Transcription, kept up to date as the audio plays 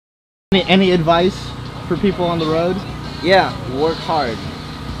Any advice for people on the road? Yeah, work hard.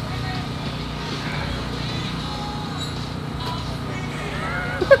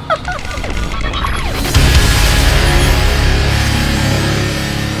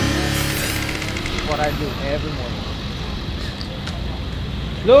 What I do every morning.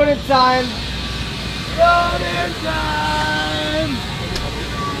 Loading time! Loading time!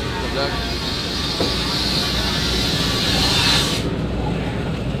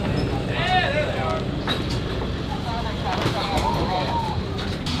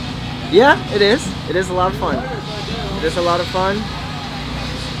 Yeah, it is. It is a lot of fun. It is a lot of fun.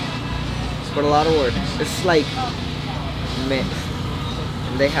 But a lot of work. It's like men.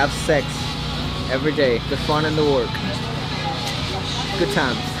 And they have sex every day. The fun and the work. Good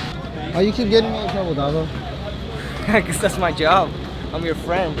times. Oh, you keep getting me in trouble, Davo. Because that's my job. I'm your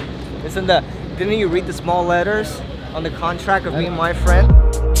friend. Didn't you read the small letters on the contract of being my friend?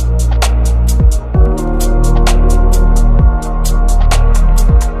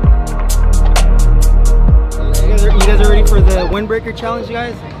 You guys are ready for the Windbreaker challenge, you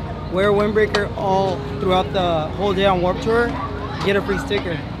guys? Wear Windbreaker all throughout the whole day on Warped Tour. Get a free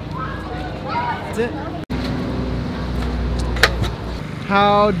sticker. That's it.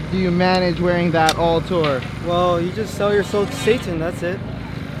 How do you manage wearing that all tour? Well, you just sell your soul to Satan, that's it.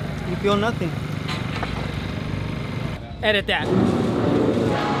 You feel nothing. Edit that.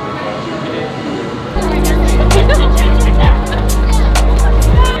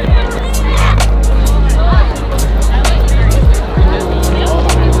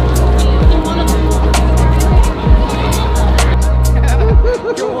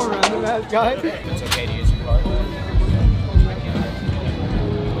 It's okay to use your card.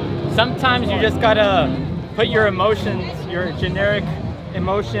 Sometimes you just gotta put your emotions, your generic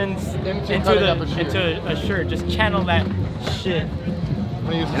emotions into a shirt. Just channel that shit.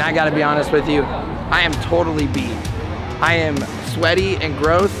 And I gotta be honest with you, I am totally beat. I am sweaty and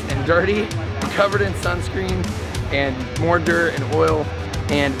gross and dirty, covered in sunscreen and more dirt and oil,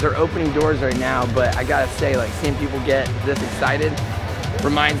 and they're opening doors right now, but I gotta say, like, seeing people get this excited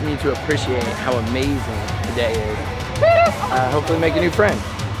reminds me to appreciate how amazing today is. Hopefully make a new friend,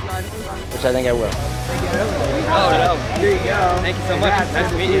 which I think I will. Oh, no. Here you go. Thank you so much. Nice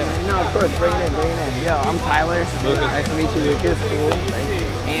to meet you. No, of course. Bring it in, bring it in. Yo, I'm Tyler. Nice to meet you, Lucas. Cool.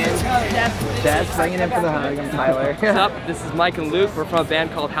 And Jess, bring it in for the hug. I'm Tyler. What's up? This is Mike and Luke. We're from a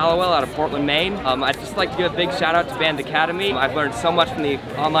band called Hallowell out of Portland, Maine. I'd just like to give a big shout out to Band Academy. I've learned so much from the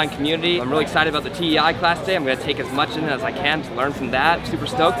online community. I'm really excited about the TEI class today. I'm going to take as much in as I can to learn from that. I'm super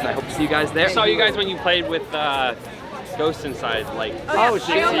stoked, and I hope to see you guys there. I saw you guys when you played with Ghost Inside, like 6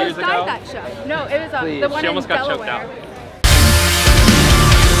 years ago. That show. No, it was the one she almost in got Delaware. choked out.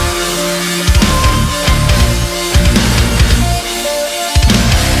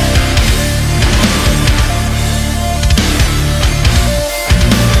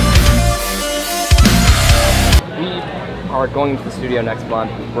 Are going to the studio next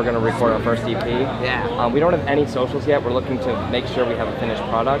month. We're going to record our first EP. Yeah. We don't have any socials yet. We're looking to make sure we have a finished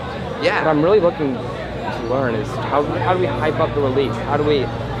product. Yeah. What I'm really looking to learn is how do we hype up the release? Do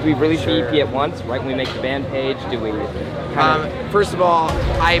we release the EP at once, right when we make the band page? Do we First of all,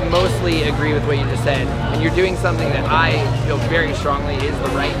 I mostly agree with what you just said. And you're doing something that I feel very strongly is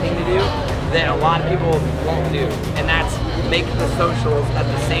the right thing to do, that a lot of people won't do. And that's make the socials at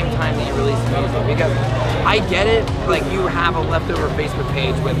the same time that you release the music. Because I get it, like you have a leftover Facebook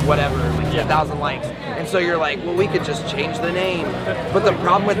page with whatever, like 10,000 likes. And so you're like, well, we could just change the name. But the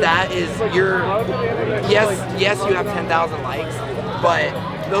problem with that is yes, you have 10,000 likes, but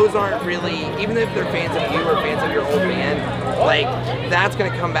those aren't really, even if they're fans of you or fans of your old band, like that's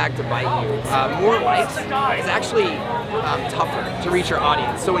gonna come back to bite you. More likes is actually tougher to reach your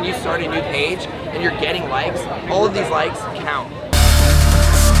audience. So when you start a new page and you're getting likes, all of these likes count.